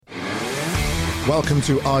Welcome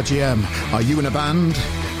to RGM. Are you in a band?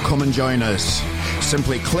 Come and join us.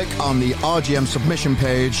 Simply click on the RGM submission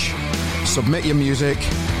page, submit your music,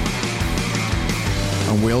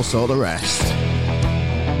 and we'll sort the rest.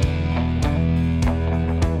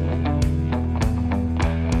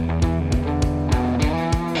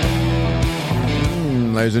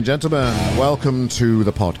 Ladies and gentlemen, welcome to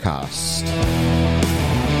the podcast.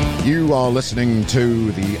 You are listening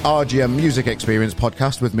to the RGM Music Experience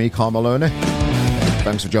podcast with me, Carl Maloney.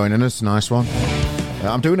 Thanks for joining us. Nice one.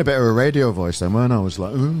 I'm doing a bit of a radio voice then, weren't I? I was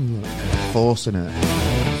like, forcing it.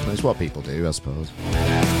 It's what people do, I suppose.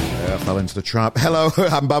 I fell into the trap. Hello,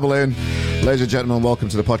 I'm babbling. Ladies and gentlemen, welcome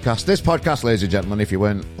to the podcast. This podcast, ladies and gentlemen, if you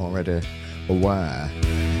weren't already aware,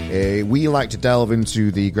 we like to delve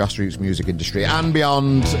into the grassroots music industry and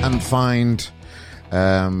beyond and find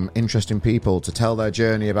interesting people to tell their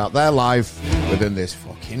journey about their life within this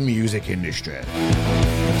fucking music industry.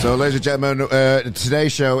 So, ladies and gentlemen,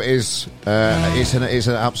 today's show is it's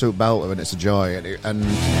an absolute belter and it's a joy. And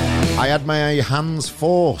I had my hands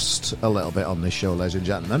forced a little bit on this show, ladies and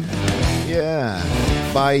gentlemen. Yeah,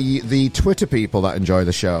 by the Twitter people that enjoy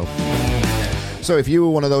the show. So, if you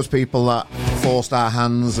were one of those people that forced our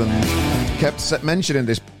hands and kept mentioning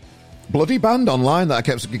this bloody band online that I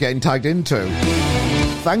kept getting tagged into,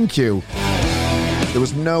 thank you. There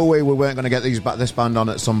was no way we weren't going to get this band on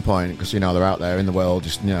at some point because, you know, they're out there in the world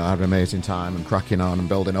just, you know, having an amazing time and cracking on and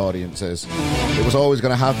building audiences. It was always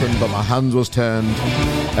going to happen, but my hands was turned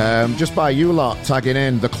just by you lot tagging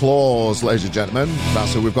in the Claws, ladies and gentlemen.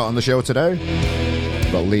 That's who we've got on the show today.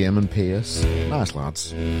 We've got Liam and Pierce. Nice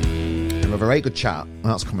lads. A very good chat.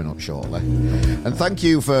 That's coming up shortly. And thank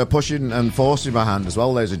you for pushing and forcing my hand as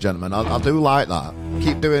well, ladies and gentlemen. I do like that.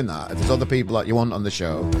 Keep doing that. If there's other people that you want on the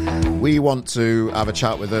show, we want to have a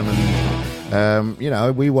chat with them, and you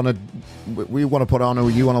know, we want to put on who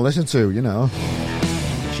you want to listen to. You know,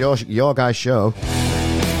 it's your guys' show.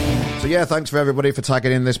 So yeah, thanks for everybody for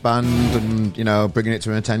tagging in this band and, you know, bringing it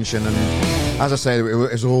to an attention. And as I say,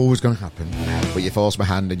 it's always going to happen. But you forced my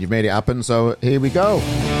hand and you've made it happen. So here we go.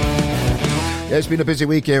 Yeah, it's been a busy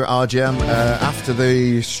week here at RGM after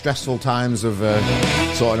the stressful times of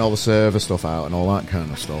sorting all the server stuff out and all that kind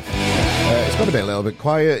of stuff. It's got to be a little bit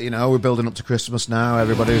quiet, you know. We're building up to Christmas now.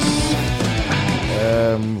 Everybody's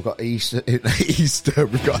we've got Easter,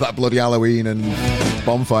 we've got that bloody Halloween and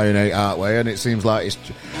bonfire night, aren't we? And it seems like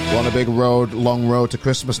we're on a big long road to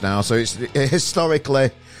Christmas now. So it's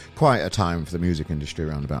historically quite a time for the music industry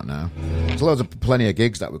around about now. There's plenty of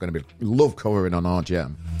gigs that we're going to love covering on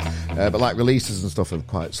RGM. But like releases and stuff have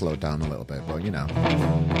quite slowed down a little bit, but you know.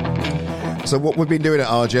 So what we've been doing at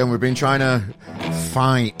RGM, we've been trying to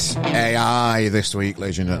fight AI this week,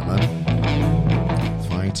 ladies and gentlemen.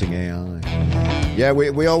 Fighting AI. Yeah,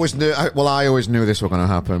 we always knew, well, I always knew this was going to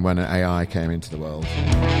happen when AI came into the world.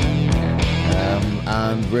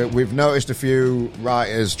 And we've noticed a few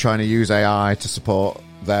writers trying to use AI to support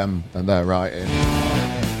them and their writing.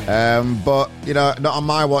 But, you know, not on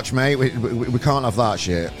my watch, mate. We can't have that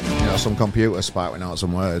shit. You know, some computer spouting out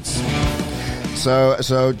some words.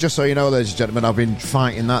 So just so you know, ladies and gentlemen, I've been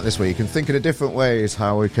fighting that this week and thinking of different ways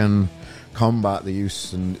how we can combat the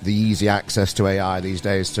use and the easy access to AI these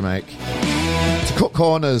days to cut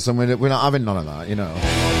corners, and we're not having none of that, you know.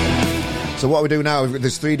 So what we do now,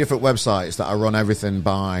 there's 3 different websites that I run everything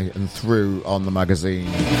by and through on the magazine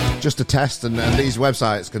just to test, and these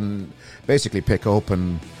websites can basically pick up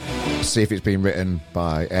and see if it's been written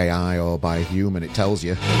by AI or by a human. It tells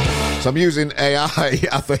you. So I'm using AI,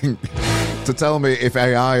 I think, to tell me if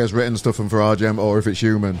AI has written stuff for RGM or if it's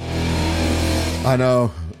human. I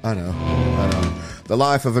know. The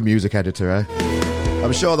life of a music editor, eh?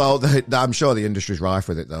 I'm sure the industry's rife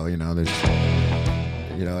with it, though. You know,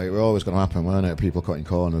 you know, it was always going to happen, weren't it? People cutting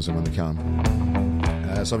corners and when they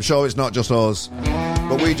can. So I'm sure it's not just us,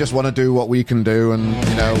 but we just want to do what we can do, and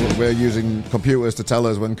you know, we're using computers to tell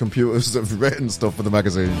us when computers have written stuff for the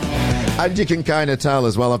magazine. And you can kind of tell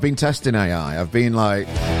as well. I've been testing AI. I've been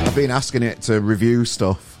asking it to review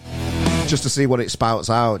stuff just to see what it spouts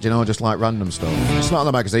out. You know, just like random stuff. It's not on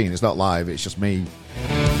the magazine. It's not live. It's just me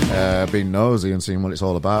being nosy and seeing what it's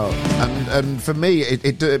all about. And for me,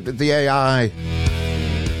 the AI.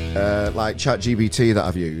 Like ChatGPT that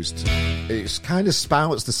I've used, it kind of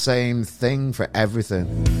spouts the same thing for everything.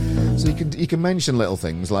 So you can mention little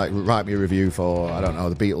things like write me a review for, I don't know,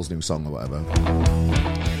 the Beatles' new song or whatever,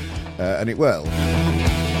 and it will.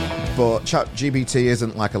 But ChatGPT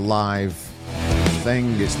isn't like a live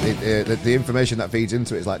thing. The information that feeds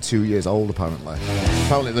into it is like 2 years old apparently.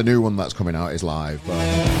 Apparently the new one that's coming out is live, but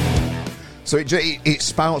so it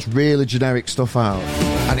spouts really generic stuff out,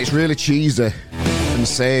 and it's really cheesy and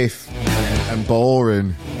safe and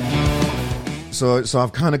boring. So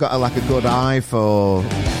I've kind of got a good eye for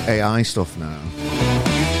AI stuff now.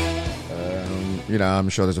 I'm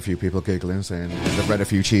sure there's a few people giggling saying they've read a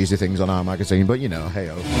few cheesy things on our magazine, but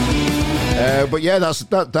hey-oh. But yeah,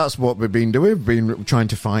 that's what we've been doing. We've been trying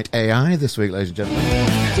to fight AI this week, ladies and gentlemen.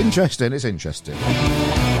 It's interesting.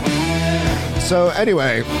 So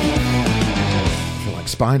anyway, I feel like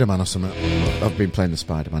Spider-Man or something. I've been playing the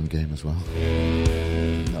Spider-Man game as well.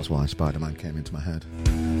 That's why Spider-Man came into my head.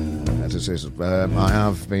 I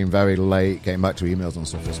have been very late getting back to emails and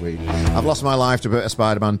stuff this week. I've lost my life to a bit of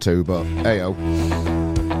Spider-Man 2, but hey-oh.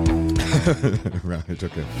 Right,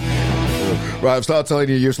 okay. Right, I've started telling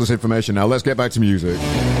you useless information now. Let's get back to music.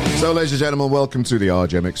 So, ladies and gentlemen, welcome to the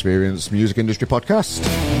RGM Experience Music Industry Podcast.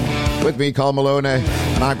 With me, Carl Maloney,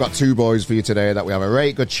 and I've got two boys for you today that we have a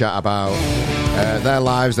very good chat about their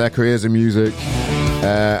lives, their careers in music,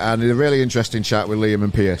 and a really interesting chat with Liam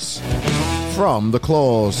and Pierce from The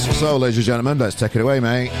Claws. So, ladies and gentlemen, let's take it away,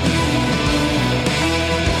 mate.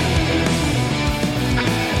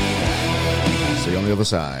 See you on the other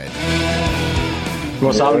side.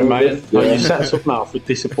 What's happening, mate? Yeah. You set us up now for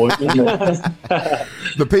disappointment.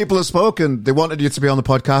 The people have spoken. They wanted you to be on the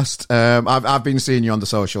podcast. I've been seeing you on the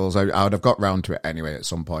socials. I would have got round to it anyway at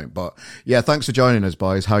some point. But yeah, thanks for joining us,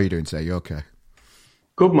 boys. How are you doing today? You okay?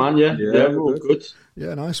 Good, man. Yeah, we're all good.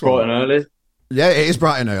 Yeah, nice. Bright and early. Yeah, it is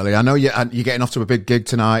bright and early. I know you're getting off to a big gig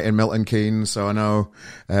tonight in Milton Keynes, so I know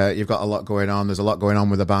you've got a lot going on. There's a lot going on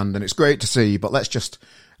with the band, and it's great to see. But let's just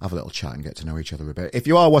have a little chat and get to know each other a bit. If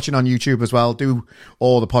you are watching on YouTube as well, do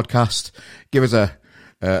the podcast. Give us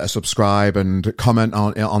a subscribe and comment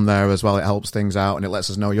on there as well. It helps things out, and it lets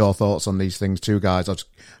us know your thoughts on these things too, guys. I'm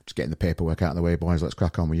just getting the paperwork out of the way, boys. Let's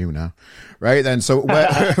crack on with you now. Right then, so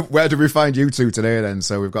where do we find you two today then?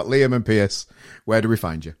 So we've got Liam and Pierce. Where do we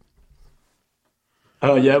find you?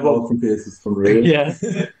 Oh, yeah, well, from Pierce's from Rio. Yeah,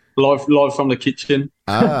 live from the kitchen.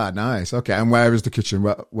 Ah, nice. Okay, and where is the kitchen?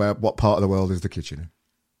 What part of the world is the kitchen?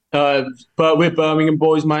 But we're Birmingham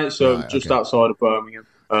boys, mate. So right, just outside of Birmingham.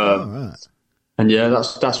 Right. And yeah,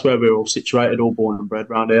 that's where we're all situated, all born and bred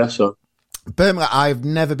around here. So Birmingham. I've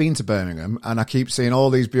never been to Birmingham, and I keep seeing all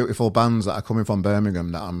these beautiful bands that are coming from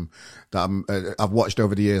Birmingham I've watched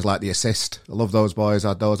over the years, like The Assist. I love those boys. I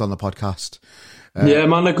had those on the podcast. Yeah,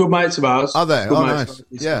 man, they're good mates of ours. Are they? Good oh, nice.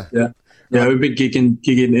 Yeah. We've been gigging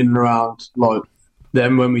in and around like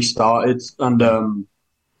them when we started, and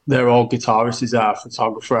their old guitarist is our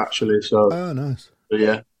photographer, actually. So, oh, nice.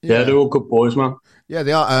 Yeah, they're all good boys, man. Yeah,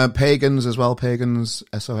 they are. Pagans as well. Pagans,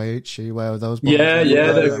 SOH. Are you aware of those boys? Yeah,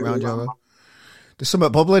 they're around you. There's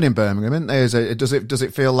something bubbling in Birmingham, isn't there? Does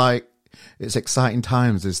it feel like it's exciting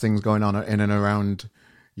times? There's things going on in and around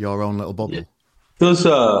your own little bubble. Yeah.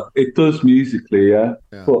 It does musically, yeah.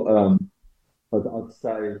 But I'd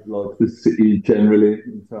say like the city generally,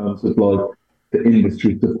 in terms of like the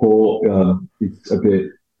industry support, it's a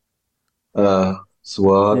bit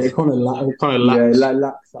sward. Yeah, it kind of lacks.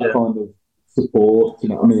 Lacks that kind of support. You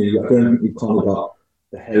know what I mean? I don't think we've kind of got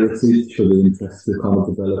the heritage for the interest to kind of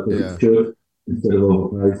develop it instead of other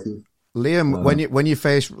places. Liam, when you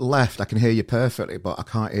face left, I can hear you perfectly, but I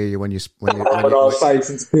can't hear you when I was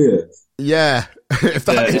facing to Pierce. Yeah, if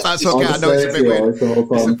that's okay. I know it's a bit weird.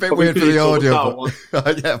 It's a bit weird for the audio.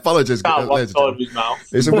 Yeah, apologies.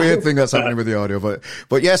 It's a weird thing that's happening with the audio,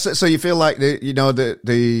 but yes. So you feel like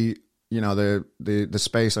the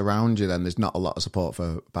space around you. Then there's not a lot of support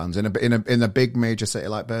for bands in a big major city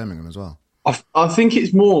like Birmingham as well. I think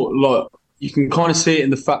it's more like you can kind of see it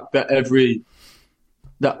in the fact that every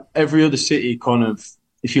other city kind of,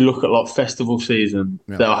 if you look at like festival season,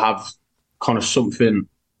 they'll have kind of something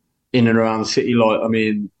in and around the city. Like, I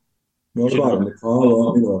mean, what about in the car,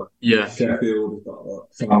 aren't we? Like, yeah, Sheffield has got like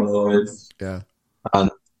Tramlines. Yeah, and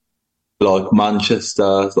like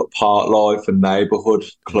Manchester's got Park Life and Neighbourhood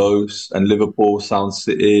close, and Liverpool Sound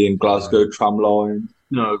City and Glasgow Tramline.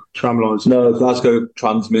 No, Tramlines. No, Glasgow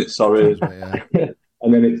Transmit. Sorry.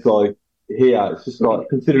 And then it's like here, it's just like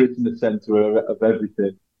consider it in the centre of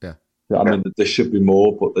everything. Yeah, I mean, there should be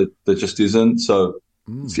more, but there just isn't. So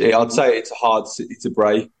I'd say it's a hard city to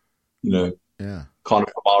break. You know, kind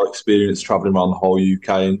of from our experience travelling around the whole UK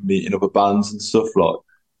and meeting other bands and stuff, like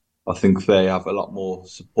I think they have a lot more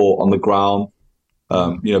support on the ground.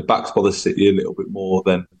 Backed by the city a little bit more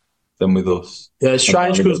than with us. Yeah, it's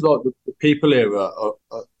strange because like the people here are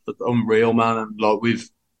unreal, man, and like we've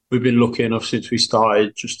been lucky enough since we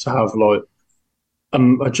started just to have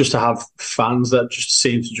just to have fans that just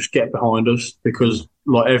seem to just get behind us, because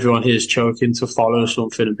like everyone here is choking to follow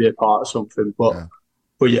something and be a part of something. But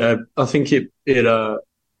yeah, I think it'd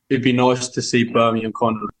be nice to see Birmingham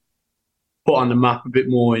kind of put on the map a bit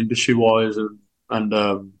more industry wise and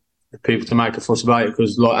people to make a fuss about it,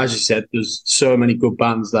 because like as you said, there's so many good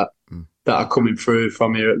bands that are coming through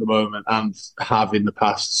from here at the moment and have in the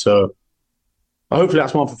past. So hopefully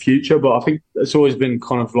that's one for future, but I think it's always been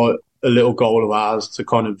kind of like a little goal of ours to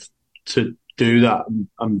kind of to do that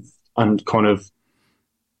and kind of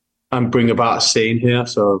and bring about a scene here.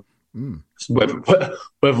 So whether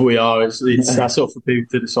we are, it's that's up for people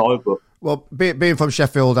to decide. But well, being from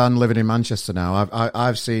Sheffield and living in Manchester now,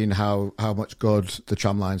 I've seen how much good the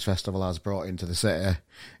Tramlines Festival has brought into the city.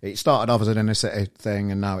 It started off as an inner city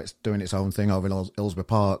thing, and now it's doing its own thing over in Hillsborough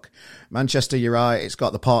Park. Manchester, you're right, it's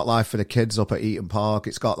got the park life for the kids up at Eaton Park.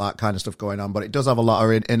 It's got that kind of stuff going on, but it does have a lot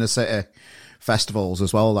of inner city festivals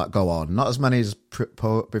as well that go on. Not as many as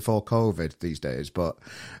before COVID these days, but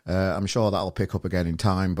I'm sure that'll pick up again in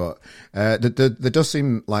time. But there does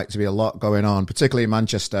seem like to be a lot going on, particularly in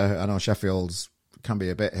Manchester. I know Sheffield's can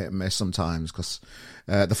be a bit hit and miss sometimes because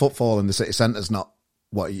the footfall in the city centre's not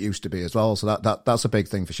what it used to be as well. So that's a big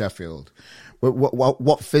thing for Sheffield.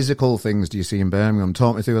 What physical things do you see in Birmingham?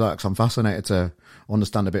 Talk me through that, because I'm fascinated to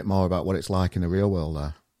understand a bit more about what it's like in the real world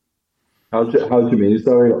there. How do you mean? Is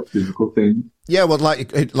there like physical things? Yeah, well,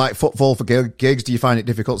 like footfall for gigs. Do you find it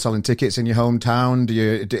difficult selling tickets in your hometown?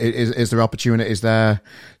 Is there opportunities there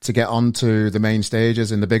to get onto the main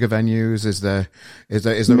stages in the bigger venues? Is there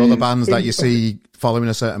other bands that you see following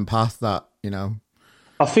a certain path that you know?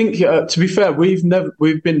 I think to be fair, we've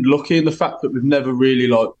been lucky in the fact that we've never really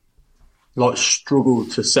like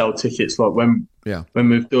struggled to sell tickets. Like when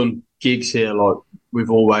we've done gigs here, like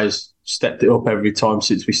we've always stepped it up every time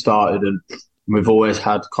since we started, and we've always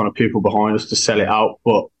had kind of people behind us to sell it out.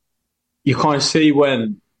 But you kind of see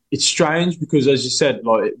when it's strange because, as you said,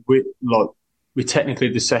 we're technically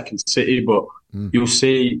the second city, but you'll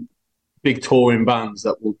see big touring bands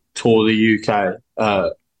that will tour the UK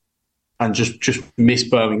and just miss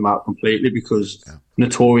Birmingham out completely because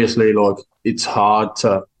notoriously, like it's hard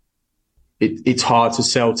to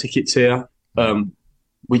sell tickets here,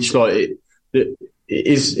 which like it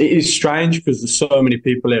is strange because there's so many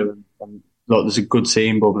people here and like there's a good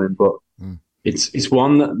scene bubbling, but it's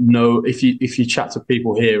one that if you chat to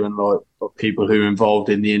people here and like people who are involved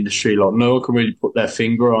in the industry, like no one can really put their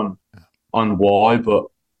finger on why, but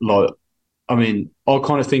like I mean I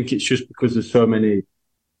kind of think it's just because there's so many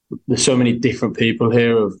different people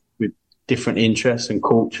here with different interests and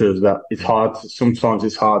cultures that sometimes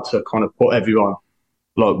it's hard to kind of put everyone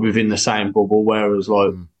like within the same bubble, whereas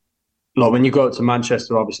like when you go up to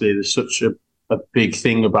Manchester, obviously there's such a big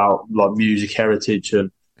thing about like music heritage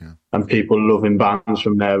and people loving bands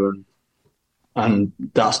from there, and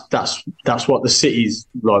that's what the city's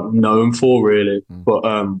like known for really.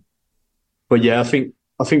 But yeah, I think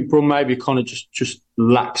Brum maybe kind of just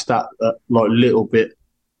lacks that like little bit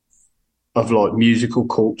of like musical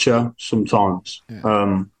culture sometimes.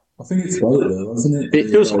 I think it's right though, isn't it?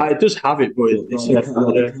 It does have it, but it's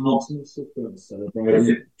celebrate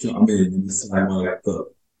it. Do you know what I mean? In the same way that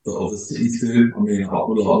other cities do. I mean,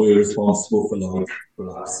 we're responsible for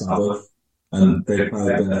Black Sabbath, and they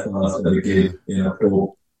played their first ever gig in a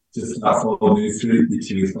pub just outside New Street,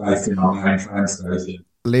 which is facing our main train station.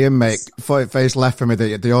 Liam, mate, face left from me.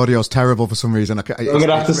 The audio's terrible for some reason. I'm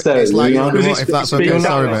gonna have to stay. It's like if that's okay.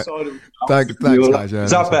 Sorry, mate. Thanks, guys. Yeah,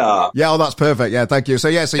 is that better? Yeah, that's perfect. Yeah, thank you. So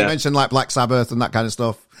you mentioned like Black Sabbath and that kind of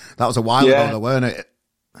stuff. That was a while ago, though, weren't it?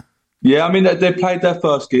 Yeah, I mean they played their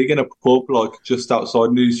first gig in a pub like just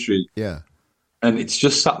outside New Street. Yeah, and it's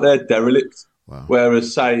just sat there derelict. Wow.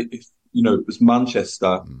 Whereas, say, if it was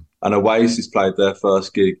Manchester and Oasis played their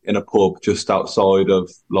first gig in a pub just outside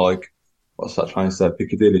of like. What's that trying to say?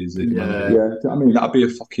 Piccadilly, is it? Yeah. I mean, that'd be a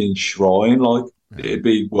fucking shrine. Like, it'd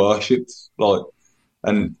be worshipped. Like,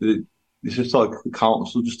 and it's just like the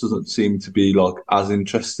council just doesn't seem to be like as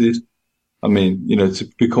interested. I mean, to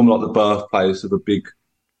become like the birthplace of a big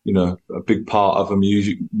part of a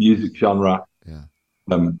music genre. Yeah.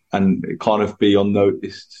 And it kind of be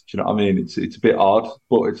unnoticed. Do you know what I mean? It's a bit odd,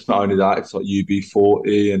 but it's not only that. It's like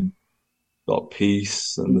UB40 and like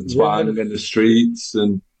Peace and the Twang in the streets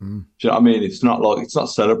and. Do you know what I mean? It's not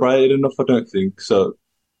celebrated enough, I don't think. So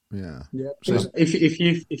yeah. So if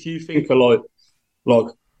you think of like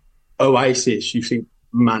Oasis, you think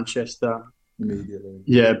Manchester immediately.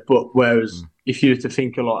 Yeah, but whereas if you were to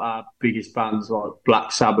think of like our biggest bands like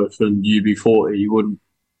Black Sabbath and UB40, you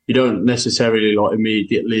don't necessarily like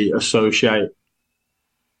immediately associate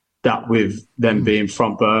that with them being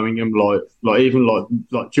from Birmingham. Like even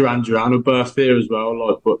like Duran Duran were birthed there as well.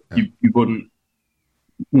 Like, but you wouldn't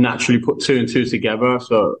naturally put two and two together.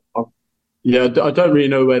 So I don't really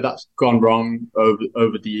know where that's gone wrong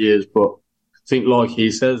over the years, but think, like he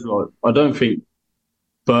says, like I don't think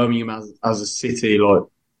Birmingham as a city, like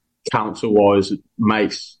council wise,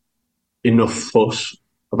 makes enough fuss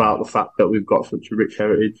about the fact that we've got such a rich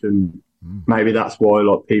heritage, and maybe that's why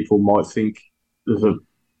like people might think there's a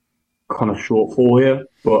kind of shortfall here.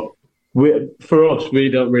 But for us, we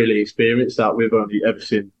don't really experience that. We've only ever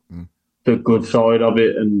seen the good side of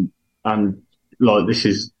it, and like this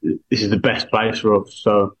is the best place for us.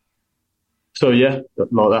 So yeah,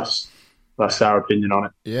 like that's our opinion on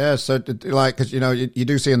it. Yeah, so like, because you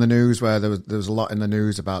do see in the news where there was a lot in the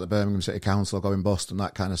news about the Birmingham City Council going bust and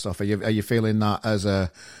that kind of stuff. Are you feeling that as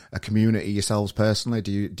a community yourselves personally?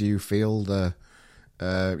 Do you feel the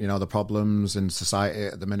the problems in society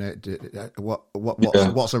at the minute?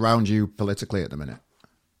 What's around you politically at the minute?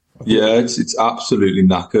 Yeah, it's absolutely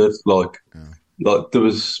knackered. Like there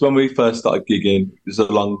was, when we first started gigging, it was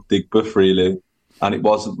along Digbeth really, and it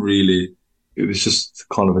wasn't really. It was just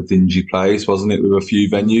kind of a dingy place, wasn't it? With a few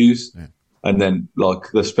venues, and then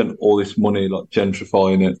like they spent all this money like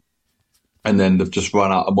gentrifying it, and then they've just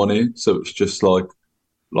run out of money. So it's just like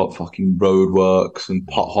fucking roadworks and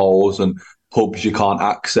potholes and pubs you can't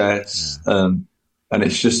access, and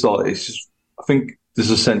it's just I think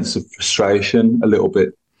there's a sense of frustration a little bit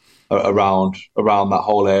around that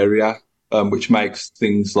whole area, which makes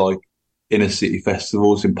things like inner city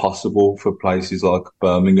festivals impossible for places like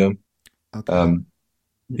Birmingham. Okay.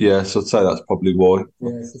 So I'd say that's probably why.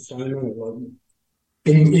 Yeah, it's a shame.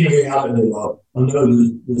 In reality, like, I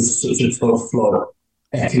know there's such a tough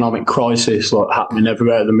economic crisis happening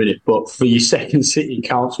everywhere at the minute, but for your second city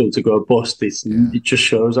council to go bust, it just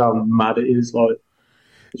shows how mad it is. Like,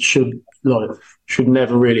 it should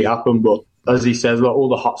never really happen. But as he says, like all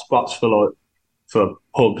the hot spots for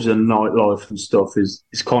pubs and nightlife and stuff is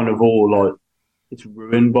kind of all it's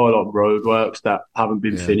ruined by roadworks that haven't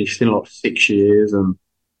been finished in 6 years and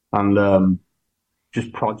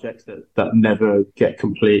just projects that never get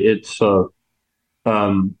completed. So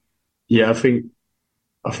I think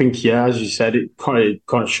as you said, it kind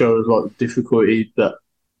of shows the difficulty that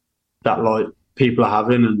people are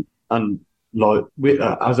having and we,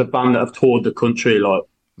 as a band that have toured the country,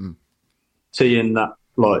 seeing that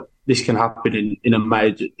this can happen in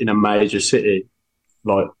a major city,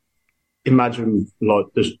 imagine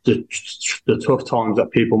the tough times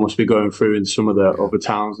that people must be going through in some of the other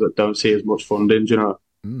towns that don't see as much funding, you know.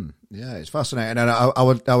 Yeah, it's fascinating, and I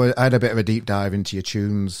had a bit of a deep dive into your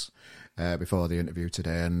tunes before the interview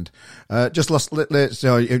today, and just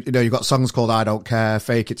you've got songs called "I Don't Care,"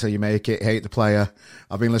 "Fake It Till You Make It," "Hate the Player."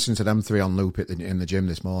 I've been listening to them three on loop in the gym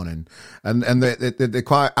this morning, and they're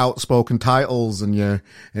quite outspoken titles, and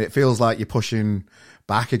it feels like you're pushing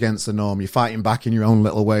back against the norm. You're fighting back in your own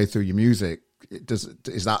little way through your music.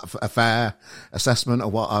 Is that a fair assessment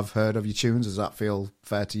of what I've heard of your tunes? Does that feel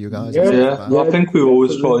fair to you guys? Yeah. I think we've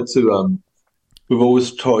always tried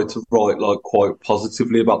to write quite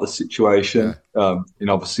positively about the situation.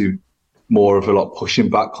 Obviously more of a pushing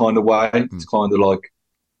back kind of way. It's kind of going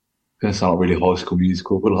to sound really High School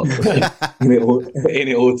Musical, but in it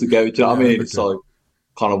all together. Do you know what I mean? It's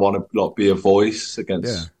kind of want to be a voice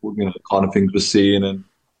against kind of things we're seeing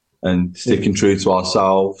and sticking true to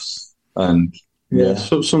ourselves. And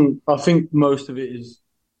so I think most of it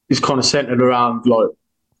is kind of centered around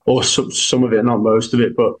or some of it, not most of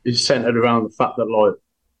it, but it's centered around the fact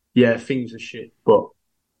that things are shit, but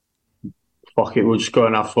fuck it, we'll just go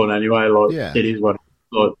and have fun anyway. It is what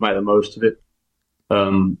make the most of it.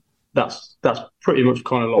 That's pretty much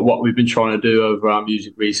kind of what we've been trying to do over our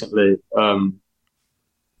music recently.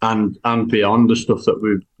 And beyond, the stuff that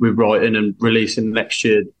we're writing and releasing next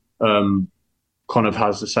year kind of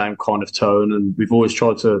has the same kind of tone, and we've always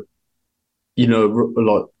tried to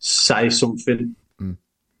say something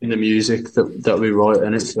in the music that we write,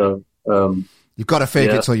 and it's you've got to fake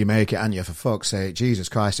it till you make it, and you, for fuck's sake, Jesus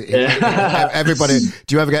Christ! Everybody,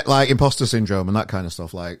 do you ever get imposter syndrome and that kind of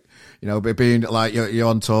stuff? Being you're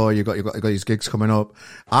on tour, you got these gigs coming up.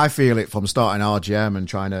 I feel it from starting RGM and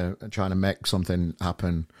trying to make something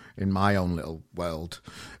happen in my own little world.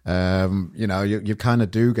 You kind of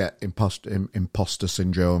do get imposter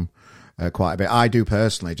syndrome quite a bit. I do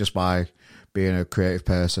personally, just by being a creative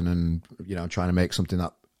person and trying to make something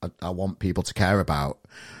that I want people to care about.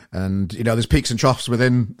 And there's peaks and troughs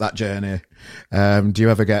within that journey. Do you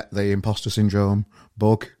ever get the imposter syndrome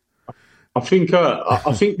bug? I think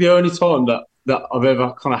the only time that I've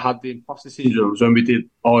ever kind of had the imposter syndrome was when we did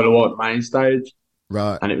Isle of Wight main stage,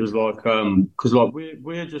 right? And it was because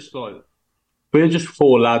we're just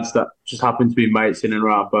four lads that just happened to be mates in and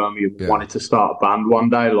around Birmingham, wanted to start a band one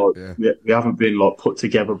day. We haven't been put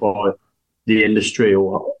together by the industry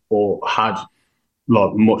or had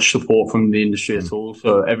like much support from the industry at all.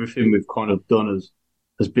 So everything we've kind of done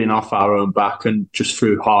has been off our own back and just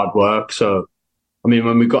through hard work. So, I mean,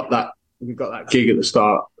 when we got that gig at the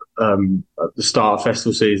start of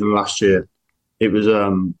festival season last year, it was,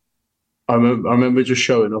 I remember just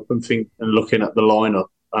showing up and looking at the lineup,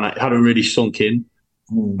 and it hadn't really sunk in.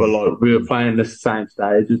 But like we were playing the same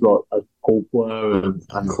stage as Pulp were and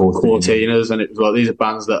Cortinas, and it was like these are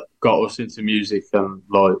bands that got us into music and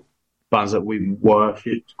like bands that we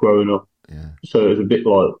worshipped growing up. Yeah. So it was a bit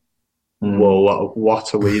like, whoa,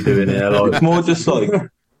 what are we doing here? Like, it's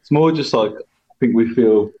more just like I think we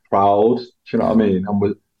feel proud. Do you know what I mean? And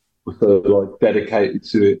we're so like dedicated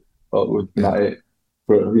to it. Like we've been at it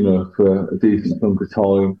for a decent chunk of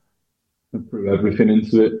time and threw everything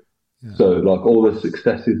into it. Yeah. So like all the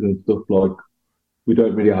successes and stuff, like we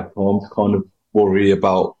don't really have time to kind of worry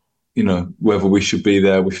about, whether we should be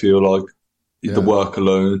there. We feel like the work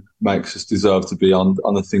alone makes us deserve to be on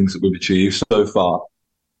the things that we've achieved so far.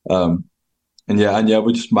 We're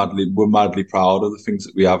madly proud of the things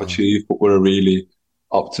that we have achieved, but we're a really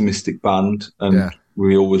optimistic band, and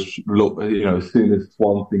we always look, as soon as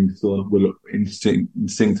one thing's done, we're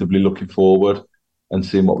instinctively looking forward and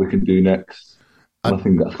seeing what we can do next. And I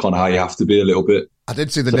think that's kind of how you have to be a little bit. I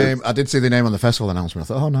did see the name. I did see the name on the festival announcement.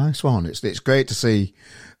 I thought, oh, nice one. It's great to see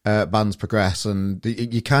bands progress, and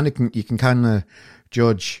you can kind of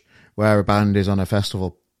judge where a band is on a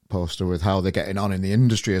festival poster with how they're getting on in the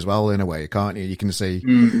industry as well, in a way, can't you? You can see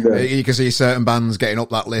certain bands getting up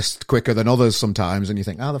that list quicker than others sometimes, and you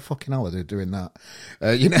think, the fucking hell are they doing that?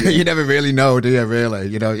 You never really know, do you? Really,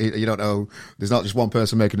 you don't know. There's not just one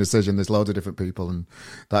person making a decision. There's loads of different people, and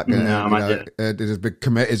that there's big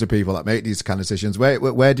committees of people that make these kind of decisions.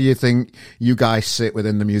 Where do you think you guys sit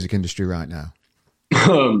within the music industry right now?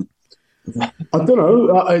 I don't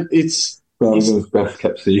know. It's best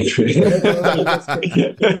kept secret.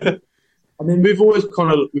 I mean, we've always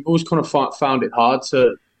kind of found it hard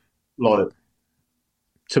to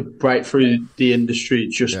break through the industry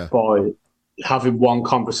just by having one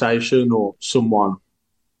conversation or someone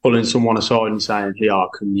pulling someone aside and saying, "Here,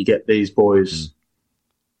 can you get these boys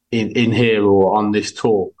in here or on this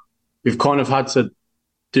tour?" We've kind of had to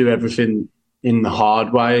do everything in the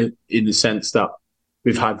hard way, in the sense that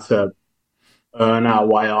we've had to earn our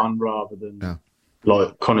way on rather than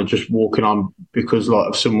like kind of just walking on because like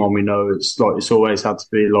of someone we know. It's like it's always had to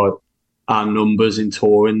be like our numbers in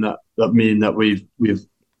touring that mean that we've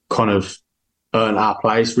kind of earned our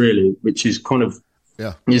place, really, which is kind of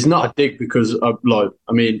it's not a dig because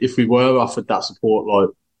if we were offered that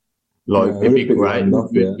support it'd be great,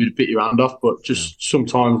 we'd bit your hand off, but just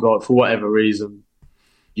sometimes like for whatever reason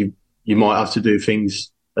you might have to do things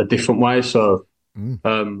a different way. So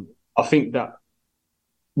I think that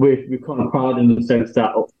we're kind of proud in the sense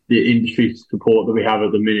that the industry support that we have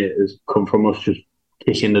at the minute has come from us just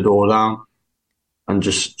kicking the door down and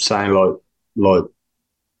just saying like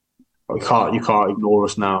you can't ignore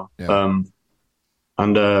us now. But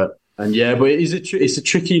it's a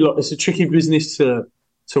tricky business to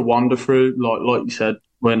wander through. Like you said,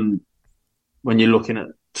 when you're looking at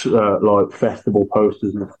like festival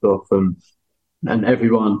posters and stuff, and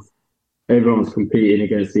everyone's competing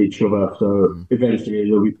against each other. So eventually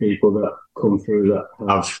there'll be people that come through that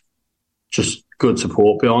have just good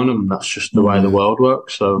support behind them. That's just the way the world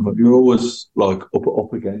works. So you're always like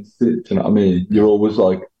up against it. Do you know what I mean? You're always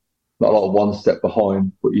like not like one step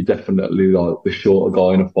behind, but you're definitely like the shorter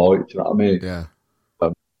guy in a fight. Do you know what I mean? Yeah.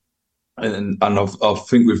 And I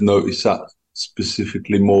think we've noticed that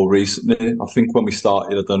specifically more recently. I think when we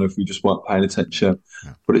started, I don't know if we just weren't paying attention,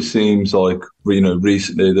 but it seems like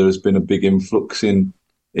recently there has been a big influx in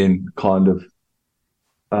kind of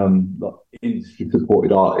like industry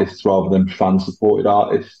supported artists rather than fan supported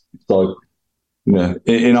artists. It's like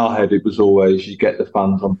in our head it was always you get the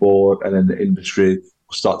fans on board and then the industry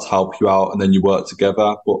will start to help you out and then you work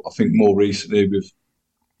together. But I think more recently with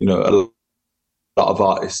a lot of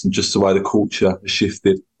artists and just the way the culture has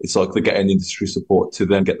shifted, it's like they're getting industry support to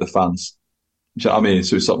then get the fans. Do you know what I mean?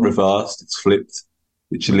 So it's like reversed, it's flipped,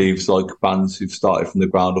 which leaves like bands who've started from the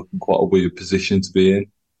ground up in quite a weird position to be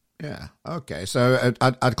in. Yeah. Okay. So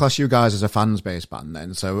I'd class you guys as a fans-based band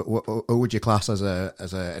then. So who would you class as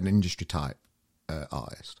an industry type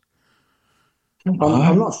artist?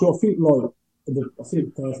 I'm not sure. I think the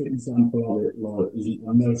perfect example of it, is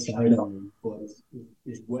no shade on him, but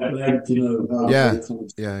it's Wet Leg,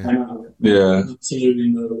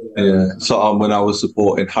 So when I was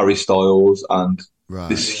supporting Harry Styles and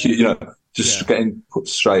this, getting put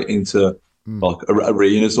straight into like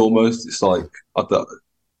arenas almost, it's like I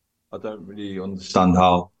don't really understand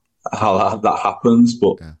how that happens,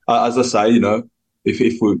 but as I say, if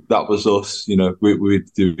that was us, you know,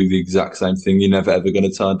 we'd do the exact same thing. You're never ever going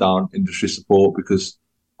to turn down industry support because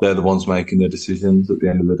they're the ones making the decisions at the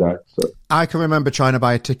end of the day. So I can remember trying to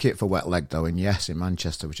buy a ticket for Wet Leg though in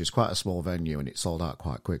Manchester, which is quite a small venue, and it sold out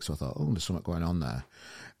quite quick. So I thought, oh, there's something going on there.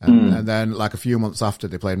 And then, like a few months after,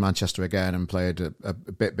 they played Manchester again and played a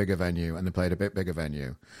bit bigger venue, and they played a bit bigger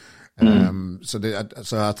venue. So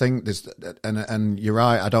I think this, and you're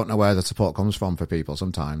right. I don't know where the support comes from for people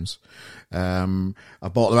sometimes. I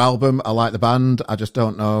bought their album. I like the band. I just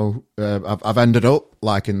don't know. I've ended up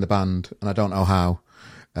liking the band, and I don't know how.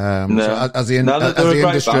 So as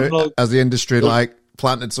the industry like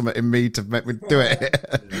planted something in me to make me do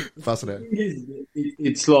it. Fascinating.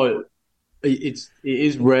 It's like it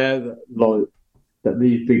is rare that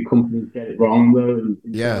these big companies get it wrong though.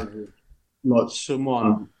 Like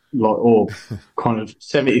someone. Or kind of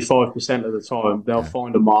 75% of the time, they'll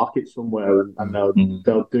find a market somewhere and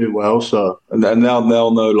they'll do well. So and they'll know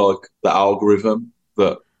like the algorithm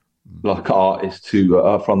that like artists who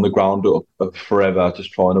from the ground up are forever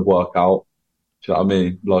just trying to work out. Do you know what I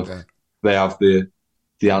mean? Like they have the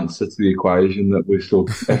answer to the equation that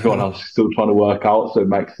everyone else is still trying to work out. So it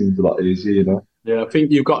makes things a lot easier, you know. Yeah, I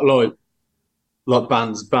think you've got like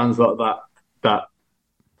bands like that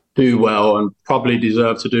do well and probably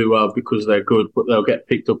deserve to do well because they're good, but they'll get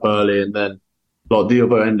picked up early. And then, like the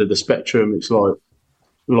other end of the spectrum, it's like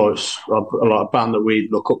a band that we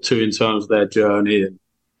look up to in terms of their journey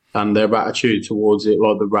and their attitude towards it,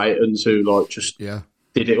 like the Raytons, who like just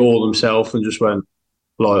did it all themselves and just went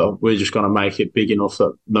like, we're just going to make it big enough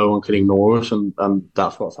that no one can ignore us, and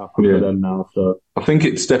that's what's happened with them now. So I think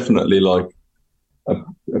it's definitely like a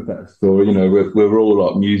better story. You know, we're all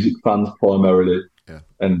like music fans primarily.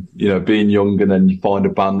 And, you know, being young and then you find a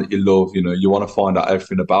band that you love, you know, you want to find out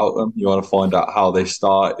everything about them. You want to find out how they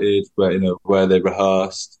started, where they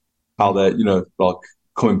rehearsed, how they're, you know, like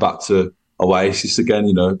coming back to Oasis again,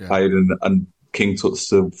 you know, played and King Tut's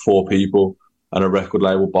to 4 people and a record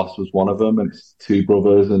label boss was one of them, and it's 2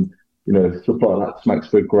 brothers, and, you know, stuff like that just makes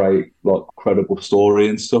for a great, like, credible story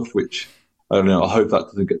and stuff, which, I don't know, I hope that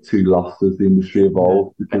doesn't get too lost as the industry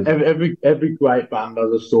evolves. Because every great band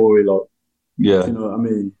has a story, like, yeah, you know what I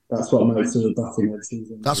mean? That's what makes it a better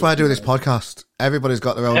season. That's why I do this podcast. Everybody's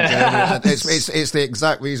got their own journey. It's the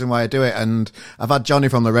exact reason why I do it. And I've had Johnny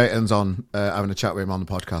from the Raytons on, having a chat with him on the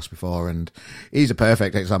podcast before, and he's a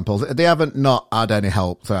perfect example. They haven't not had any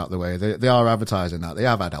help throughout the way. They are advertising that. They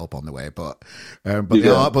have had help on the way, but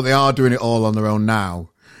they are doing it all on their own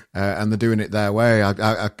now. And they're doing it their way.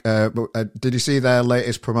 Did you see their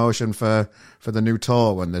latest promotion for the new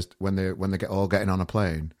tour when they get all getting on a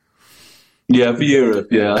plane? Yeah, for Europe,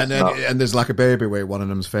 yeah. And there's like a baby with one of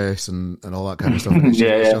them's face and all that kind of stuff. It's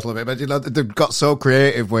just love it. But you know, they've got so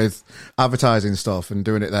creative with advertising stuff and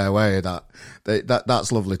doing it their way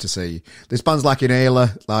that's lovely to see. There's bands like Inhaler,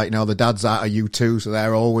 like, you know, the dad's out of U2, so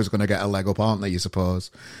they're always going to get a leg up, aren't they? You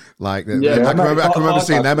suppose. Like, I can remember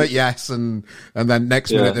seeing them at Yes, and then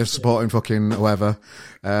next minute they're supporting fucking whoever.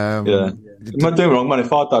 Am I doing wrong, man?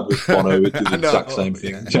 If our dad was Bono, we'd do the exact same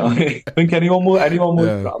thing. I think anyone would. I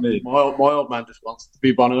mean, my old man just wants to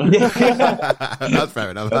be Bono. That's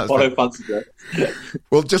fair enough. That's Bono fancy that.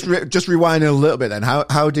 Well, just rewinding a little bit then.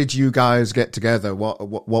 How did you guys get together? What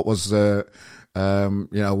was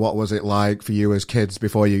what was it like for you as kids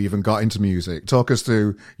before you even got into music? Talk us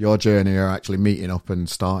through your journey of actually meeting up and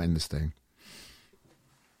starting this thing.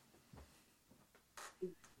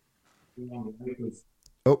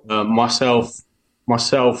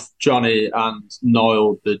 Myself, Johnny, and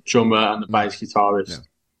Niall, the drummer and the bass guitarist.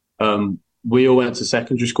 We all went to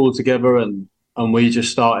secondary school together, and we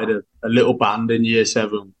just started a little band in year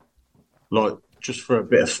 7, like just for a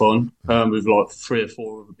bit of fun, with like 3 or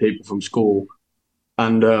 4 other people from school,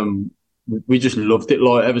 and we just loved it.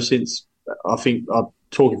 Like ever since, I think I'm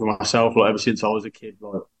talking for myself. Like ever since I was a kid,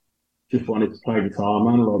 like just wanted to play guitar,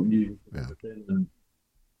 man. Like music and everything, and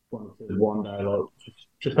wanted to one day like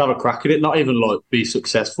just have a crack at it, not even like be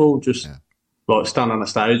successful, just like stand on a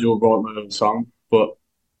stage or write my own song. But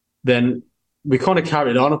then we kind of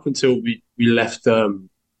carried on up until we left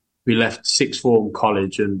sixth form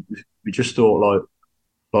college, and we just thought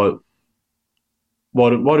like why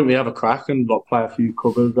don't we have a crack and like play a few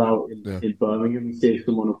covers out in Birmingham and see if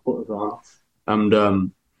someone will put us on. And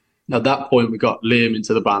at that point we got Liam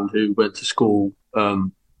into the band, who went to school.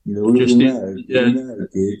 We met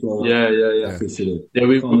each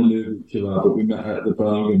other, but we met at the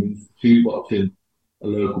Birmingham Institute watching a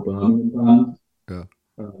local Birmingham band.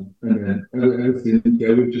 And then ever since,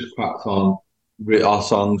 we've just cracked on, writ our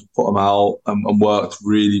songs, put them out, and worked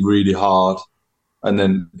really, really hard And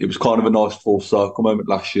then it was kind of a nice full circle moment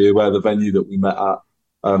last year where the venue that we met at,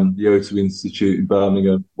 the O2 Institute in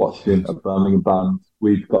Birmingham, watching a Birmingham band,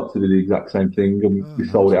 we got to do the exact same thing, and we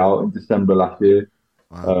sold it out in December last year.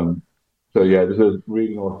 Wow. So yeah, there's a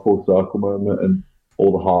really nice full circle moment, and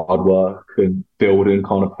all the hard work and building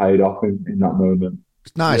kind of paid off in that moment.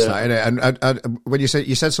 It's nice, that, isn't it? And when you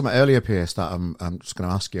said something earlier, Pierce, that I'm just going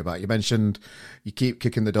to ask you about. You mentioned you keep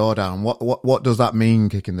kicking the door down. What does that mean,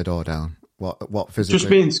 kicking the door down? What physically? It just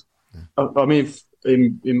means, I mean,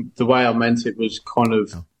 in the way I meant it was kind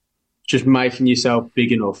of just making yourself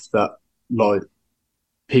big enough that like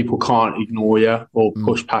people can't ignore you or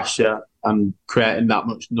push past you, and creating that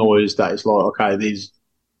much noise that it's like, okay, these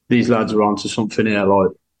lads are onto something here.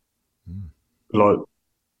 Like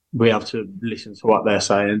we have to listen to what they're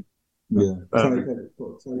saying. Yeah. Take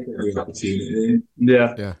every opportunity.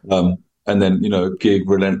 Yeah. And then, gig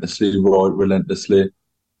relentlessly, write relentlessly.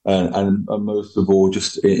 And most of all,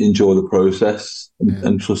 just enjoy the process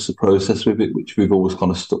and trust the process with it, which we've always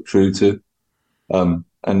kind of stuck true to. And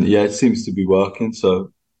it seems to be working.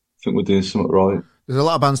 So I think we're doing something right. There's a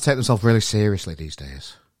lot of bands take themselves really seriously these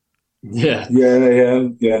days. Yeah.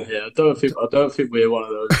 I don't think we're one of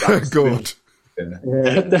those bands. Good.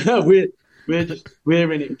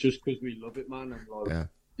 We're in it just because we love it, man. And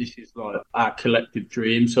this is like our collective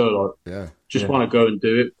dream. So just want to go and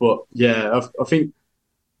do it. But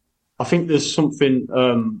I think there's something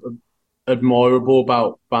admirable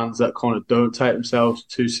about bands that kind of don't take themselves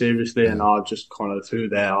too seriously and are just kind of who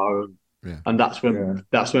they are. And that's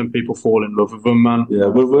when people fall in love with them, man. Yeah,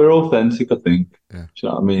 we're authentic, I think. Yeah. Do you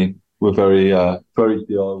know what I mean? We're very very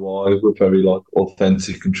DIY. We're very like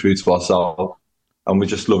authentic and true to ourselves. And we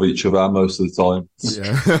just love each other most of the time.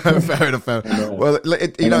 Yeah, fair enough. Well,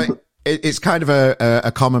 it's kind of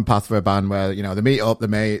a common path for a band where, they meet up, the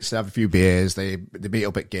mates, they have a few beers, they meet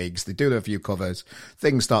up at gigs, they do a few covers,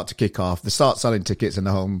 things start to kick off, they start selling tickets in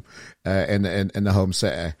the home, in the home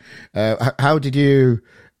city. How did you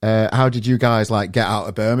guys like get out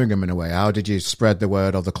of Birmingham in a way? How did you spread the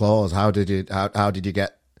word of the clause? How did you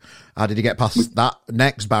get past that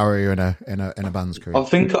next barrier in a band's career? I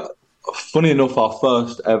think, funny enough, our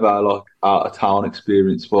first ever out of town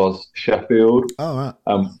experience was Sheffield. Oh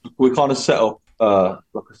right. We kind of set up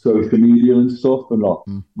like a social media and stuff,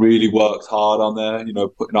 and really worked hard on there.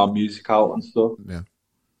 Putting our music out and stuff. Yeah.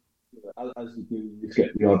 As you do, you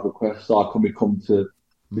get the odd requests. Can we come to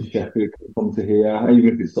Sheffield? Come to here,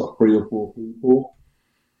 even if it's like 3 or 4 people.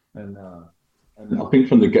 And I think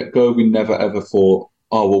from the get go, we never ever thought,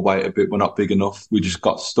 oh, we'll wait a bit. We're not big enough. We just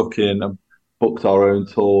got stuck in and booked our own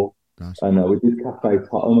tour. Nice. And we did Cafe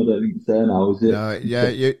Totem. I don't think it's there now, is it? No,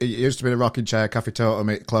 it used to be the Rocking Chair, Cafe Totem.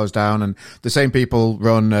 It closed down, and the same people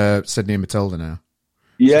run Sydney and Matilda now.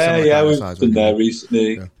 Yeah, we've been there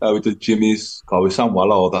recently. Yeah. We did Jimmy's. God, we sound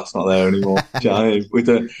well old. That's not there anymore. Do you know what I mean? We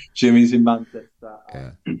did Jimmy's in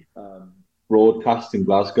Manchester, Broadcast in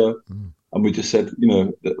Glasgow. And we just said,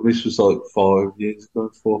 this was like 4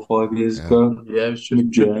 or 5 years ago. Yeah, it was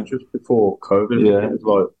just before COVID. Yeah, it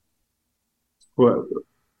was like...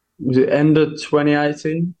 Was it end of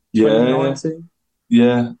 2018? 2019?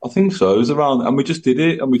 Yeah, I think so. It was around, and we just did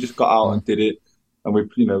it, and we just got out and did it, and we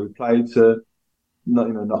played to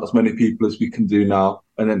not as many people as we can do now.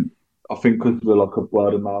 And then I think because we're like a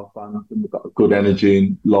word of mouth band and we've got a good energy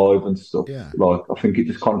and live and stuff, like I think it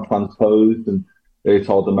just kind of transposed, and they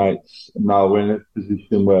told the mates, and now we're in a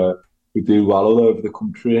position where we do well all over the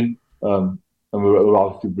country, and we're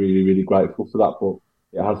obviously really, really grateful for that. But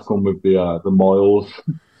it has come with the miles.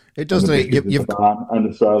 It does. And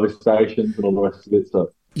the service stations and all the rest of it.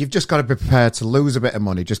 So you've just got to be prepared to lose a bit of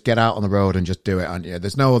money. Just get out on the road and just do it, aren't you?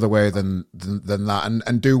 There's no other way than that,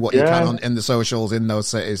 and do what you can in the socials in those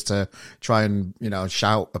cities to try and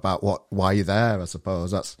shout about why you're there. I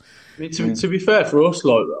suppose that's. I mean, to be fair for us,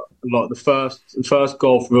 like the first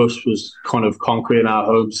goal for us was kind of conquering our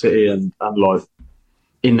home city, and like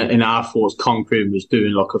in our thoughts, conquering was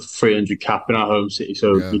doing like a 300 cap in our home city.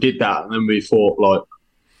 So we did that, and then we thought like,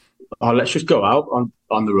 oh, let's just go out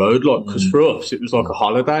on the road, like, because for us it was like a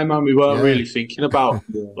holiday, man. We weren't really thinking about,